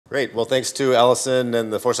Great. Well, thanks to Allison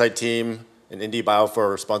and the Foresight team and Indie Bio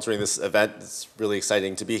for sponsoring this event. It's really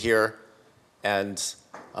exciting to be here. And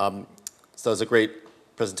so those are great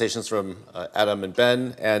presentations from Adam and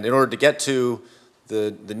Ben. And in order to get to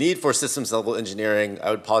the need for systems level engineering,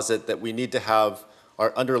 I would posit that we need to have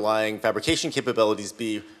our underlying fabrication capabilities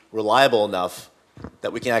be reliable enough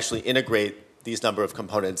that we can actually integrate these number of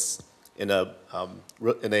components in a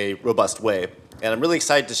robust way. And I'm really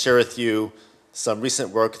excited to share with you some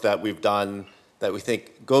recent work that we've done that we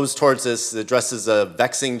think goes towards this. It addresses a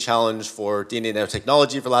vexing challenge for DNA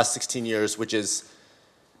nanotechnology for the last 16 years, which is,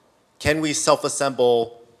 can we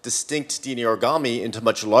self-assemble distinct DNA origami into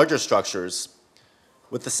much larger structures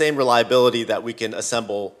with the same reliability that we can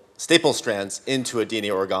assemble staple strands into a DNA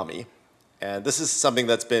origami? And this is something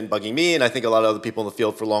that's been bugging me and I think a lot of other people in the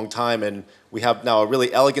field for a long time. And we have now a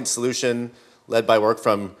really elegant solution led by work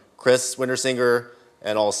from Chris Wintersinger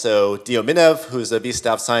and also Dio Minev, who's a B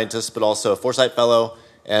staff scientist, but also a Foresight Fellow,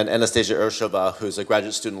 and Anastasia Ershova, who's a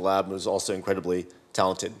graduate student in the lab, who's also incredibly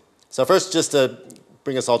talented. So first, just to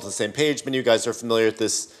bring us all to the same page, many of you guys are familiar with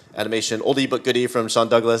this animation, oldie but goodie from Sean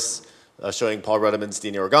Douglas, showing Paul Ruddiman's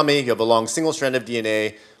DNA origami. You have a long single strand of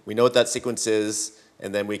DNA. We know what that sequence is,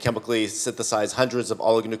 and then we chemically synthesize hundreds of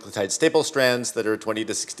oligonucleotide staple strands that are 20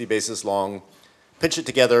 to 60 bases long, pinch it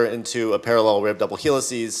together into a parallel rib double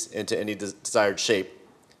helices into any desired shape.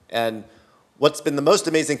 And what's been the most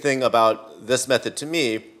amazing thing about this method to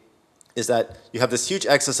me is that you have this huge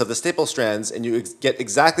excess of the staple strands and you get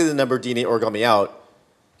exactly the number of DNA origami out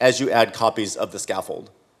as you add copies of the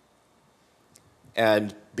scaffold.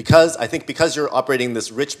 And I think because you're operating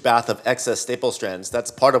this rich bath of excess staple strands,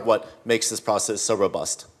 that's part of what makes this process so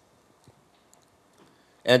robust.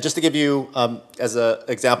 And just to give you, as an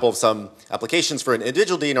example of some applications for an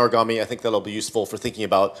individual DNA origami, I think that'll be useful for thinking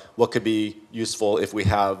about what could be useful if we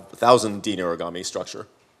have 1,000 DNA origami structure.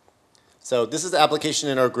 So this is the application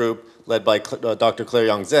in our group led by Dr.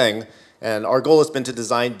 Claire-Yang Zheng. And our goal has been to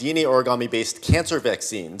design DNA origami-based cancer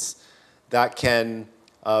vaccines that can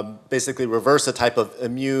basically reverse a type of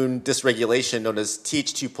immune dysregulation known as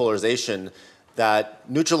Th2 polarization that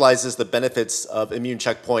neutralizes the benefits of immune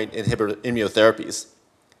checkpoint inhibitor immunotherapies.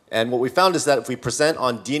 And what we found is that if we present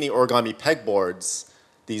on DNA origami pegboards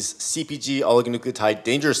these CpG oligonucleotide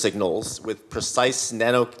danger signals with precise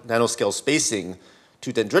nanoscale spacing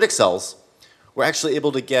to dendritic cells, we're actually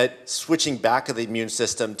able to get switching back of the immune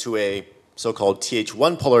system to a so-called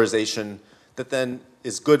Th1 polarization that then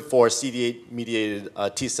is good for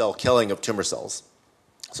CD8-mediated T cell killing of tumor cells.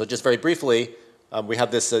 So just very briefly, we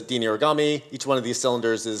have this DNA origami. Each one of these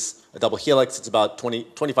cylinders is a double helix. It's about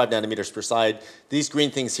 25 nanometers per side. These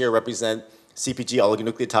green things here represent CpG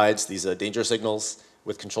oligonucleotides, these danger signals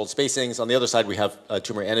with controlled spacings. On the other side, we have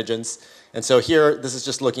tumor antigens. And so here, this is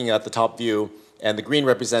just looking at the top view, and the green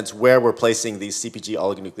represents where we're placing these CpG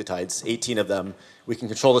oligonucleotides, 18 of them. We can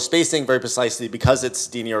control the spacing very precisely because it's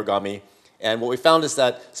DNA origami. And what we found is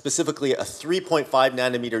that specifically a 3.5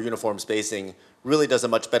 nanometer uniform spacing really does a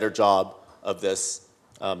much better job of this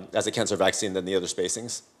as a cancer vaccine than the other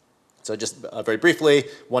spacings. So just very briefly,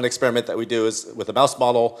 one experiment that we do is with a mouse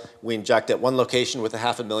model. We inject at one location with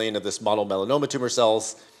 500,000 of this model melanoma tumor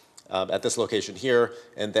cells at this location here.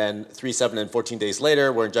 And then 3, 7, and 14 days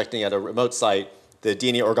later, we're injecting at a remote site the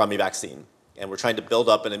DNA origami vaccine. And we're trying to build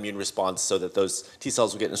up an immune response so that those T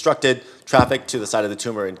cells will get instructed, traffic to the side of the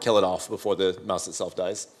tumor, and kill it off before the mouse itself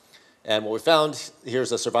dies. And what we found,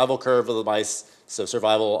 here's a survival curve of the mice. So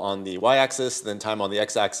survival on the y-axis, then time on the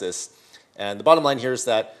x-axis. And the bottom line here is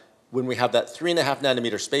that when we have that 3.5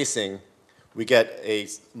 nanometer spacing, we get a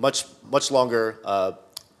much longer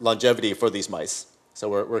longevity for these mice. So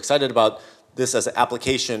we're excited about this as an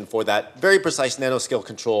application for that very precise nanoscale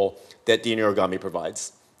control that DNA origami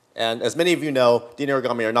provides. And as many of you know, DNA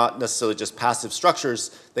origami are not necessarily just passive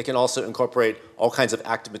structures. They can also incorporate all kinds of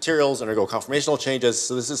active materials, undergo conformational changes.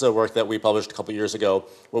 So this is a work that we published a couple years ago.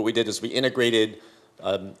 What we did is we integrated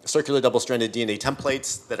circular double-stranded DNA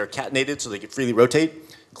templates that are catenated so they can freely rotate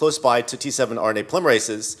close by to T7 RNA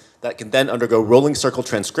polymerases that can then undergo rolling circle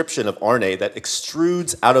transcription of RNA that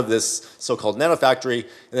extrudes out of this so-called nanofactory,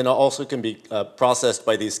 and then also can be processed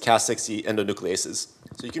by these Cas6e endonucleases.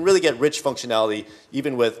 So you can really get rich functionality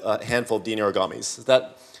even with a handful of DNA origamis.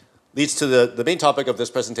 That leads to the main topic of this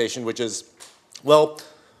presentation, which is, well,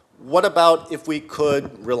 what about if we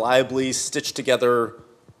could reliably stitch together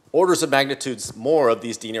orders of magnitudes more of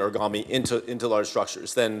these DNA origami into large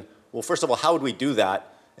structures? Then, well, first of all, how would we do that?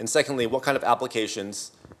 And secondly, what kind of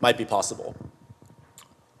applications might be possible?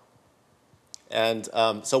 And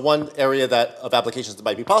so one area of applications that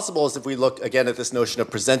might be possible is if we look again at this notion of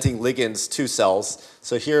presenting ligands to cells.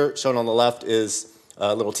 So here, shown on the left, is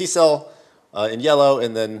little T cell in yellow,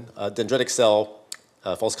 and then a dendritic cell,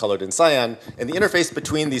 false colored in cyan. And the interface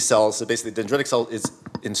between these cells, so basically the dendritic cell is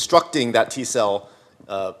instructing that T cell,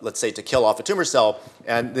 let's say, to kill off a tumor cell.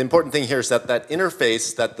 And the important thing here is that that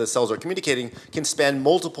interface that the cells are communicating can span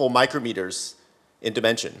multiple micrometers in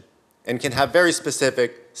dimension and can have very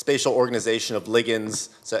specific spatial organization of ligands,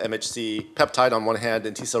 so MHC peptide on one hand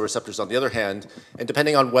and T cell receptors on the other hand. And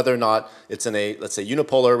depending on whether or not it's in a, let's say,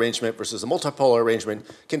 unipolar arrangement versus a multipolar arrangement,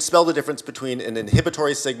 can spell the difference between an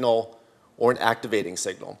inhibitory signal or an activating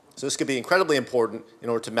signal. So this could be incredibly important in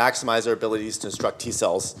order to maximize our abilities to instruct T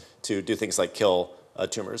cells to do things like kill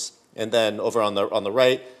tumors. And then over on the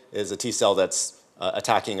right is a T cell that's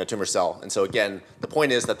attacking a tumor cell. And so again, the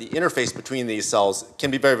point is that the interface between these cells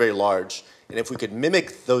can be very, very large. And if we could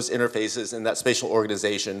mimic those interfaces in that spatial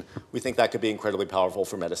organization, we think that could be incredibly powerful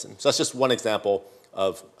for medicine. So that's just one example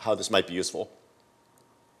of how this might be useful.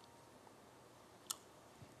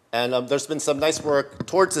 And there's been some nice work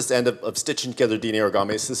towards this end of stitching together DNA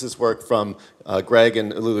origamis. This is work from Greg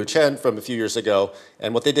and Lulu Chen from a few years ago.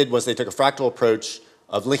 And what they did was they took a fractal approach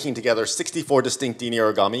of linking together 64 distinct DNA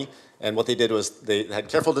origami. And what they did was they had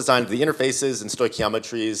careful design of the interfaces and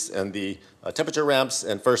stoichiometries and the temperature ramps.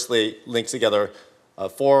 And first they linked together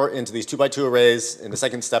 4 into these 2x2 arrays. In the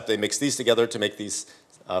second step, they mixed these together to make these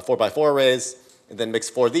 4x4 arrays. And then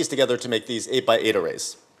mixed 4 of these together to make these 8x8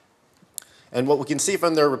 arrays. And what we can see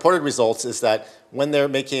from their reported results is that when they're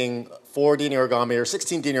making 4 DNA origami or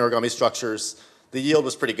 16 DNA origami structures, the yield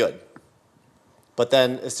was pretty good. But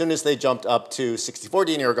then as soon as they jumped up to 64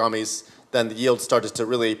 DNA origamis, then the yield started to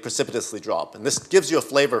really precipitously drop. And this gives you a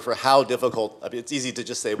flavor for how difficult, I mean, it's easy to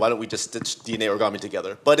just say, why don't we just stitch DNA origami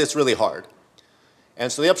together? But it's really hard.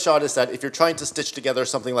 And so the upshot is that if you're trying to stitch together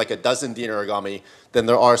something like a dozen DNA origami, then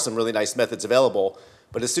there are some really nice methods available.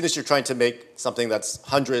 But as soon as you're trying to make something that's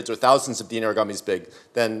hundreds or thousands of DNA origamis big,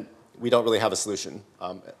 then we don't really have a solution.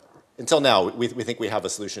 Until now, we think we have a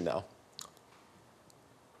solution now.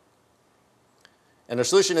 And our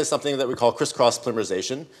solution is something that we call crisscross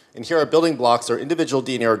polymerization. And here our building blocks are individual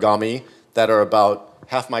DNA origami that are about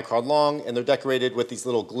 ½ micron long, and they're decorated with these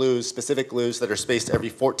little glues, specific glues that are spaced every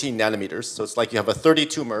 14 nanometers. So it's like you have a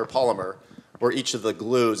 30-tumor polymer where each of the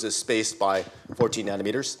glues is spaced by 14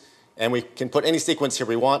 nanometers. And we can put any sequence here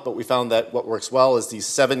we want, but we found that what works well is these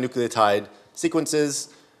 7 nucleotide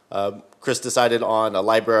sequences. Chris decided on a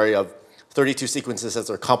library of 32 sequences as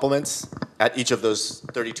their complements at each of those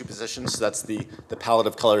 32 positions. So that's the palette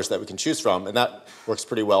of colors that we can choose from, and that works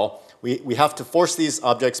pretty well. We have to force these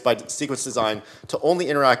objects by sequence design to only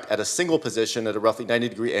interact at a single position at a roughly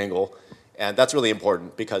 90-degree angle, and that's really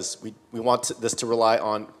important because we want this to rely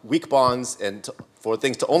on weak bonds and for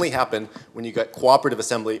things to only happen when you get cooperative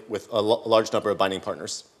assembly with a large number of binding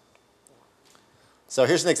partners. So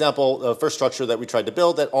here's an example of first structure that we tried to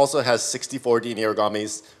build that also has 64 DNA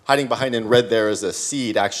origamis. Hiding behind in red there is a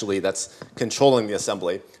seed, actually, that's controlling the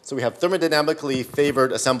assembly. So we have thermodynamically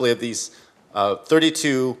favored assembly of these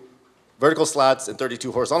 32 vertical slats and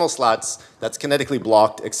 32 horizontal slats that's kinetically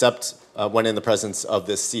blocked except when in the presence of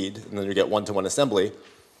this seed, and then you get one-to-one assembly.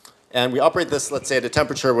 And we operate this, let's say, at a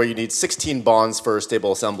temperature where you need 16 bonds for a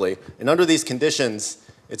stable assembly. And under these conditions,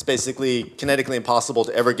 it's basically kinetically impossible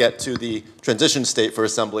to ever get to the transition state for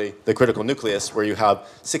assembly, the critical nucleus, where you have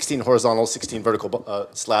 16 horizontal, 16 vertical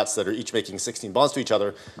slats that are each making 16 bonds to each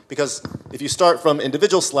other. Because if you start from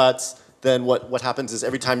individual slats, then what happens is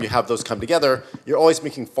every time you have those come together, you're always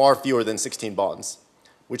making far fewer than 16 bonds,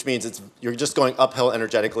 which means you're just going uphill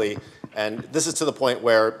energetically. And this is to the point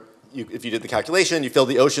where if you did the calculation, you filled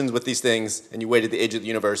the oceans with these things, and you weighted the age of the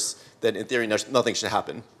universe, then in theory, nothing should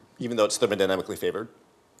happen, even though it's thermodynamically favored.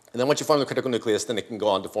 And then once you form the critical nucleus, then it can go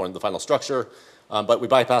on to form the final structure. But we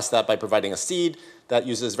bypass that by providing a seed that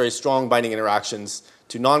uses very strong binding interactions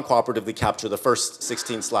to non-cooperatively capture the first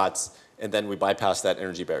 16 slats, and then we bypass that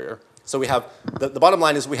energy barrier. So we have, the bottom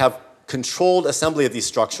line is we have controlled assembly of these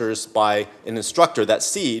structures by an instructor, that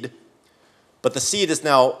seed, but the seed is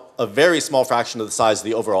now a very small fraction of the size of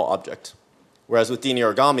the overall object. Whereas with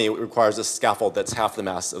DNA origami, it requires a scaffold that's half the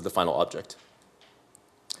mass of the final object.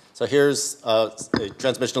 So here's a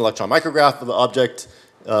transmission electron micrograph of the object.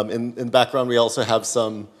 In the background, we also have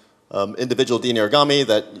some individual DNA origami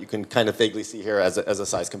that you can kind of vaguely see here as a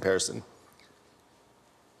size comparison.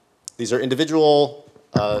 These are individual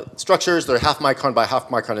structures. They're ½ micron by ½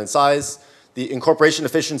 micron in size. The incorporation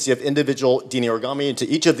efficiency of individual DNA origami into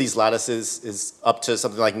each of these lattices is up to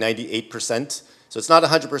something like 98%. So it's not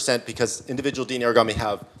 100% because individual DNA origami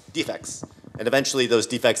have defects. And eventually, those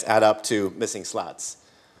defects add up to missing slats.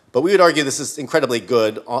 But we would argue this is incredibly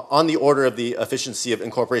good, on the order of the efficiency of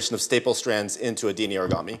incorporation of staple strands into a DNA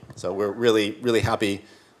origami. So we're really, really happy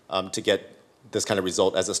to get this kind of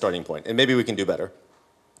result as a starting point. And maybe we can do better.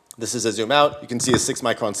 This is a zoom out. You can see a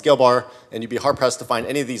 6-micron scale bar, and you'd be hard-pressed to find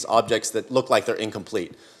any of these objects that look like they're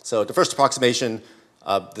incomplete. So the first approximation,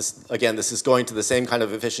 this is going to the same kind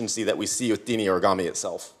of efficiency that we see with DNA origami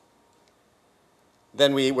itself.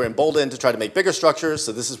 Then we were emboldened to try to make bigger structures.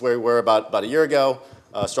 So this is where we were about a year ago.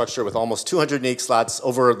 A structure with almost 200 unique slats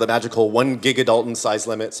over the magical 1 gigadalton size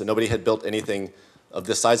limit. So nobody had built anything of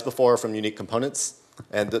this size before from unique components.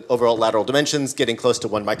 And the overall lateral dimensions getting close to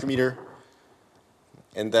 1 micrometer.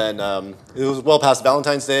 And then it was well past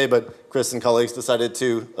Valentine's Day, but Chris and colleagues decided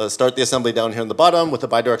to start the assembly down here on the bottom with a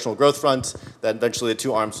bidirectional growth front that eventually the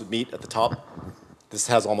two arms would meet at the top. This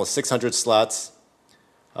has almost 600 slats.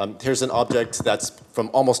 Here's an object that's from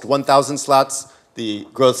almost 1,000 slats. The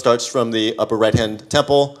growth starts from the upper right-hand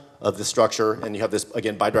temple of the structure, and you have this,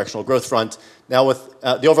 again, bidirectional growth front. Now with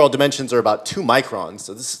the overall dimensions are about 2 microns,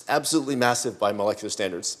 so this is absolutely massive by molecular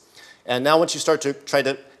standards. And now once you start to try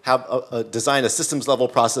to have design a systems level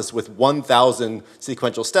process with 1,000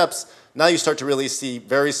 sequential steps, now you start to really see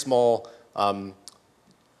very small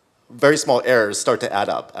errors start to add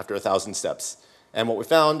up after 1,000 steps. And what we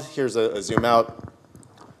found, here's a zoom out,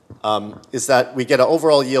 is that we get an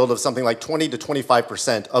overall yield of something like 20 to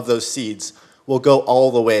 25% of those seeds will go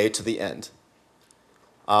all the way to the end.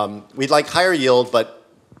 We'd like higher yield, but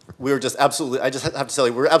we were just absolutely, I just have to tell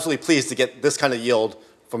you, we were absolutely pleased to get this kind of yield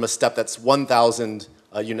from a step that's 1,000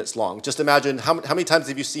 units long. Just imagine, how many times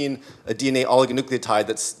have you seen a DNA oligonucleotide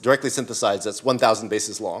that's directly synthesized that's 1,000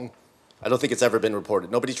 bases long? I don't think it's ever been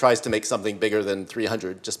reported. Nobody tries to make something bigger than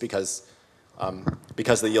 300 just because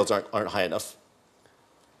the yields aren't high enough.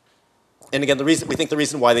 And again, we think the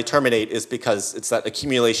reason why they terminate is because it's that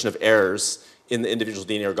accumulation of errors in the individual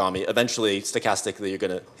DNA origami. Eventually, stochastically, you're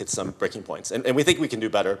going to hit some breaking points. And we think we can do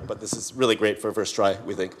better, but this is really great for a first try,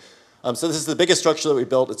 we think. So this is the biggest structure that we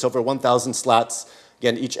built. It's over 1,000 slats.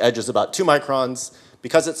 Again, each edge is about 2 microns.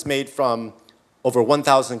 Because it's made from over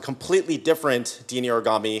 1,000 completely different DNA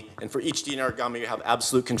origami, and for each DNA origami, you have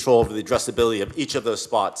absolute control over the addressability of each of those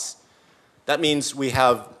spots. That means we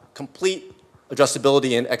have complete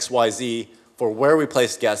addressability in XYZ for where we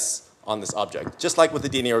place guests on this object, just like with the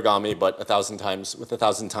DNA origami, but 1,000 times, with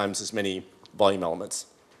 1,000 times as many volume elements.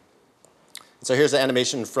 So here's an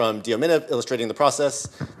animation from Diominov illustrating the process,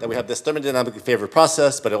 that we have this thermodynamically favored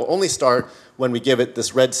process, but it will only start when we give it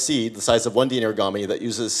this red seed, the size of 1 DNA origami, that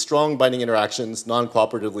uses strong binding interactions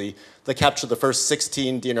non-cooperatively to capture the first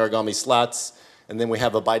 16 DNA origami slats. And then we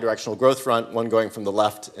have a bidirectional growth front, one going from the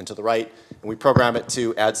left and to the right. And we program it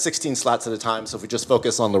to add 16 slats at a time. So if we just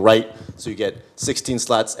focus on the right, so you get 16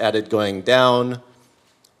 slats added going down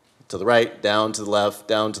to the right, down to the left,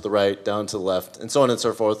 down to the right, down to the left, and so on and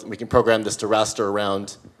so forth. And we can program this to raster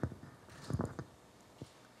around.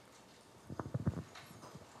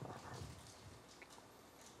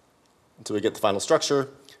 Until we get the final structure.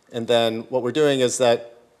 And then what we're doing is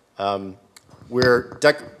that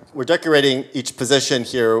we're decorating each position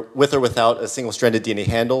here with or without a single-stranded DNA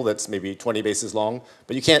handle that's maybe 20 bases long,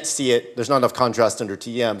 but you can't see it. There's not enough contrast under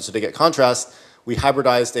TEM, so to get contrast, we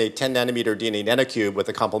hybridized a 10 nanometer DNA nanocube with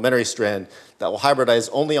a complementary strand that will hybridize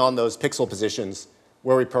only on those pixel positions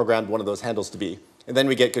where we programmed one of those handles to be. And then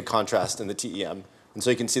we get good contrast in the TEM. And so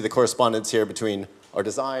you can see the correspondence here between our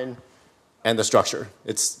design and the structure.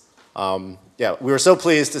 It's, yeah, we were so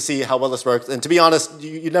pleased to see how well this works. And to be honest,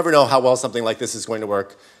 you never know how well something like this is going to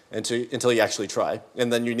work until you actually try.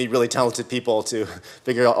 And then you need really talented people to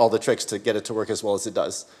figure out all the tricks to get it to work as well as it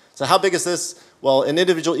does. So how big is this? Well, an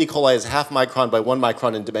individual E. coli is 0.5 micron by 1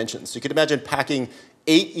 micron in dimensions. So you could imagine packing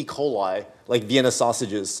 8 E. coli, like Vienna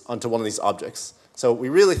sausages, onto one of these objects. So we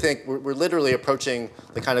really think we're literally approaching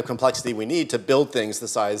the kind of complexity we need to build things the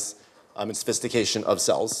size and sophistication of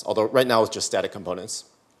cells, although right now it's just static components.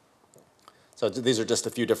 So these are just a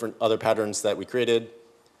few different other patterns that we created.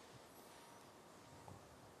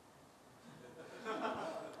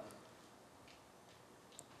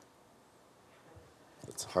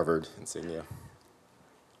 It's Harvard insignia.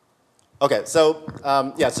 Okay, so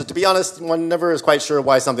yeah, so to be honest, one never is quite sure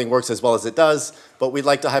why something works as well as it does, but we'd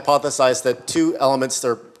like to hypothesize that 2 elements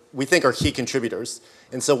we think are key contributors.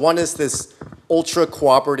 And so one is this ultra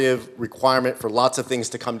cooperative requirement for lots of things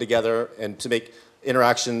to come together and to make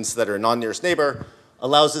interactions that are non-nearest neighbor,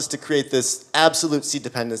 allows us to create this absolute seed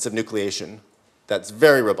dependence of nucleation that's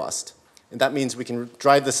very robust. And that means we can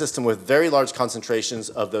drive the system with very large concentrations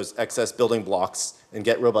of those excess building blocks and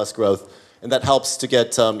get robust growth. And that helps to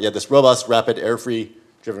get yeah, this robust, rapid, air-free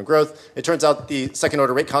driven growth. It turns out the second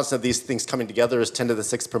order rate constant of these things coming together is 10 to the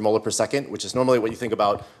 6th per molar per second, which is normally what you think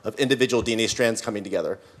about of individual DNA strands coming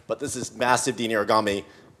together. But this is massive DNA origami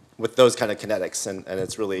with those kind of kinetics, and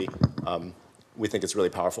it's really, we think it's really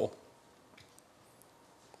powerful.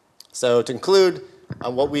 So to conclude,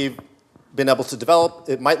 what we've been able to develop,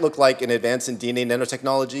 it might look like an advance in DNA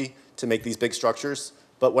nanotechnology to make these big structures.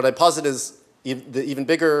 But what I posit is the even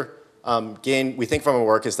bigger gain we think from our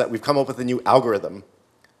work is that we've come up with a new algorithm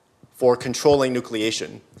for controlling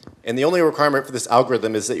nucleation. And the only requirement for this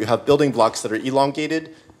algorithm is that you have building blocks that are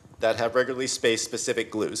elongated, that have regularly spaced specific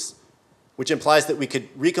glues, which implies that we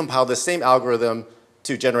could recompile the same algorithm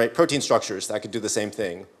to generate protein structures that could do the same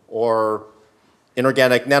thing, or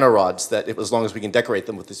inorganic nanorods that, as long as we can decorate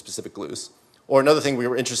them with these specific glues. Or another thing we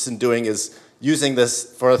were interested in doing is using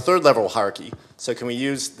this for a third level hierarchy. So can we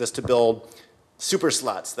use this to build super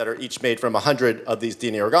slats that are each made from 100 of these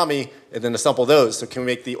DNA origami, and then assemble those? So can we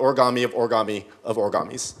make the origami of origami of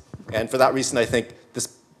origamis? And for that reason, I think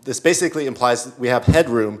this basically implies that we have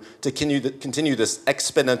headroom to continue this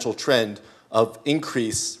exponential trend of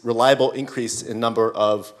reliable increase in number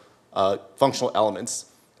of functional elements.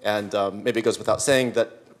 And maybe it goes without saying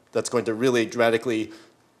that that's going to really dramatically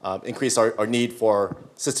increase our need for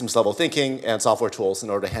systems level thinking and software tools in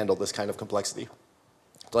order to handle this kind of complexity.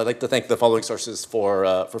 So I'd like to thank the following sources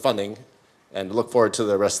for funding, and look forward to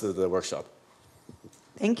the rest of the workshop.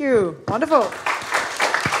 Thank you. Wonderful.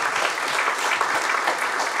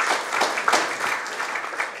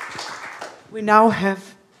 We now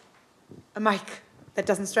have a mic that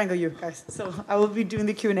doesn't strangle you, guys. So I will be doing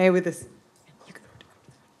the Q&A with this.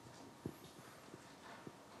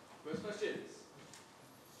 First questions.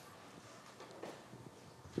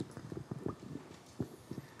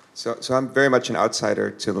 So I'm very much an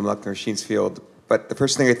outsider to the molecular machines field, but the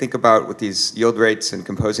first thing I think about with these yield rates and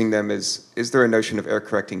composing them is there a notion of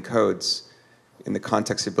error-correcting codes in the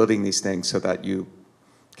context of building these things so that you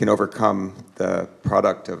can overcome the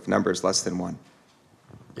product of numbers less than 1?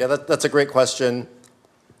 Yeah, that's a great question.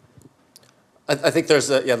 I think there's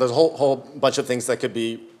a whole bunch of things that could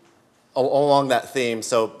be along that theme.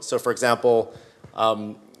 So for example,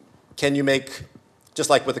 can you make, just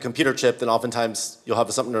like with a computer chip, then oftentimes you'll have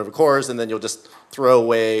something of cores, and then you'll just throw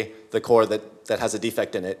away the core that has a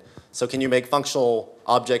defect in it. So can you make functional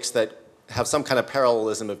objects that have some kind of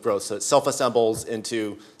parallelism of growth? So it self-assembles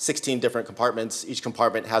into 16 different compartments. Each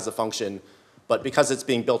compartment has a function, but because it's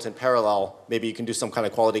being built in parallel, maybe you can do some kind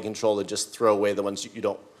of quality control and just throw away the ones you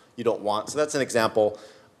don't want. So that's an example.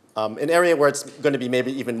 An area where it's going to be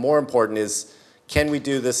maybe even more important is, can we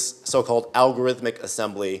do this so-called algorithmic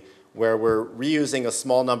assembly, where we're reusing a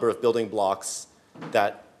small number of building blocks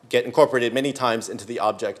that get incorporated many times into the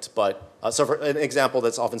object. But so for an example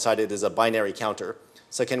that's often cited is a binary counter.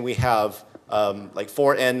 So can we have like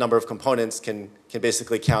 4n number of components can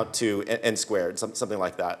basically count to n squared, something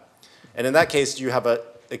like that. And in that case, you have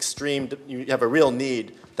you have a real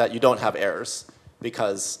need that you don't have errors,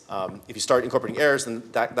 because if you start incorporating errors, then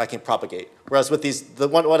that can propagate. Whereas with these,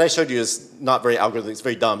 what I showed you is not very algorithmic. It's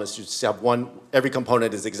very dumb. It's just have every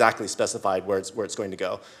component is exactly specified where it's going to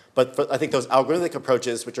go. But I think those algorithmic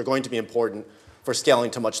approaches, which are going to be important for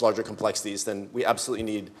scaling to much larger complexities, then we absolutely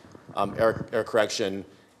need error correction.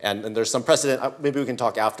 And there's some precedent. Maybe we can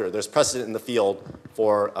talk after. There's precedent in the field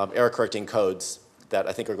for error correcting codes that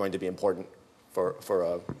I think are going to be important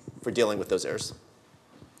for dealing with those errors.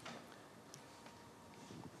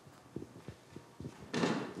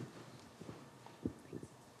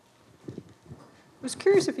 I was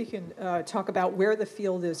curious if you can talk about where the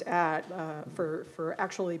field is at for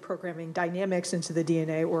actually programming dynamics into the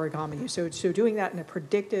DNA origami. So doing that in a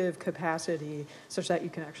predictive capacity such that you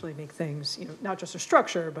can actually make things, not just a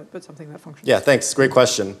structure, but something that functions. Yeah, thanks. Great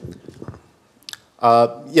question.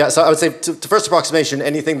 Yeah, so I would say to first approximation,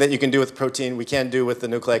 anything that you can do with protein, we can do with the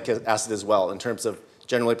nucleic acid as well in terms of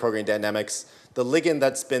generally programming dynamics. The ligand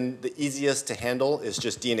that's been the easiest to handle is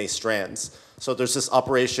just DNA strands. So there's this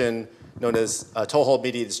operation known as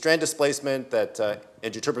toehold-mediated strand displacement that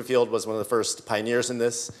Andrew Turberfield was one of the first pioneers in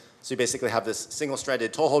this. So you basically have this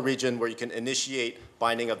single-stranded toehold region where you can initiate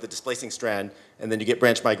binding of the displacing strand, and then you get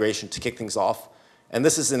branch migration to kick things off. And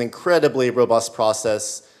this is an incredibly robust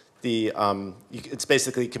process. It's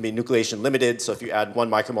basically can be nucleation limited. So if you add 1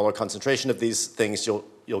 micromolar concentration of these things,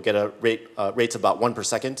 you'll get a rates of about 1 per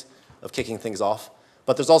second of kicking things off.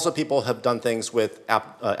 But there's also people have done things with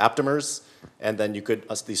aptamers, and then you could,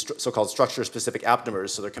 these so-called structure-specific aptamers.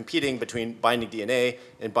 So they're competing between binding DNA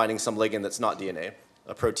and binding some ligand that's not DNA,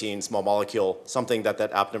 a protein, small molecule, something that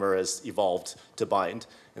aptamer has evolved to bind.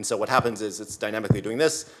 And so what happens is it's dynamically doing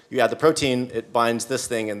this. You add the protein, it binds this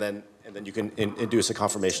thing, and then and then you can induce a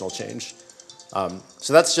conformational change.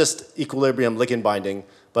 So that's just equilibrium ligand binding,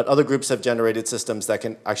 but other groups have generated systems that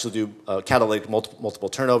can actually do catalytic multiple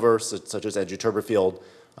turnover, such as angioturbine field,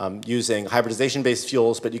 using hybridization-based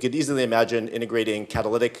fuels, but you could easily imagine integrating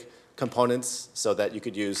catalytic components so that you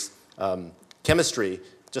could use chemistry,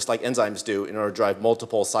 just like enzymes do, in order to drive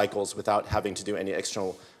multiple cycles without having to do any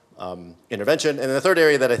external intervention. And the third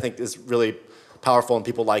area that I think is really powerful and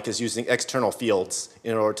people like is using external fields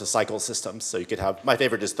in order to cycle systems. So you could have, my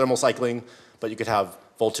favorite is thermal cycling, but you could have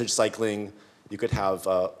voltage cycling, you could have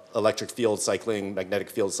electric field cycling, magnetic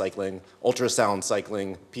field cycling, ultrasound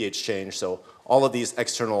cycling, pH change. So all of these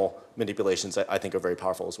external manipulations I think are very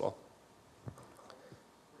powerful as well.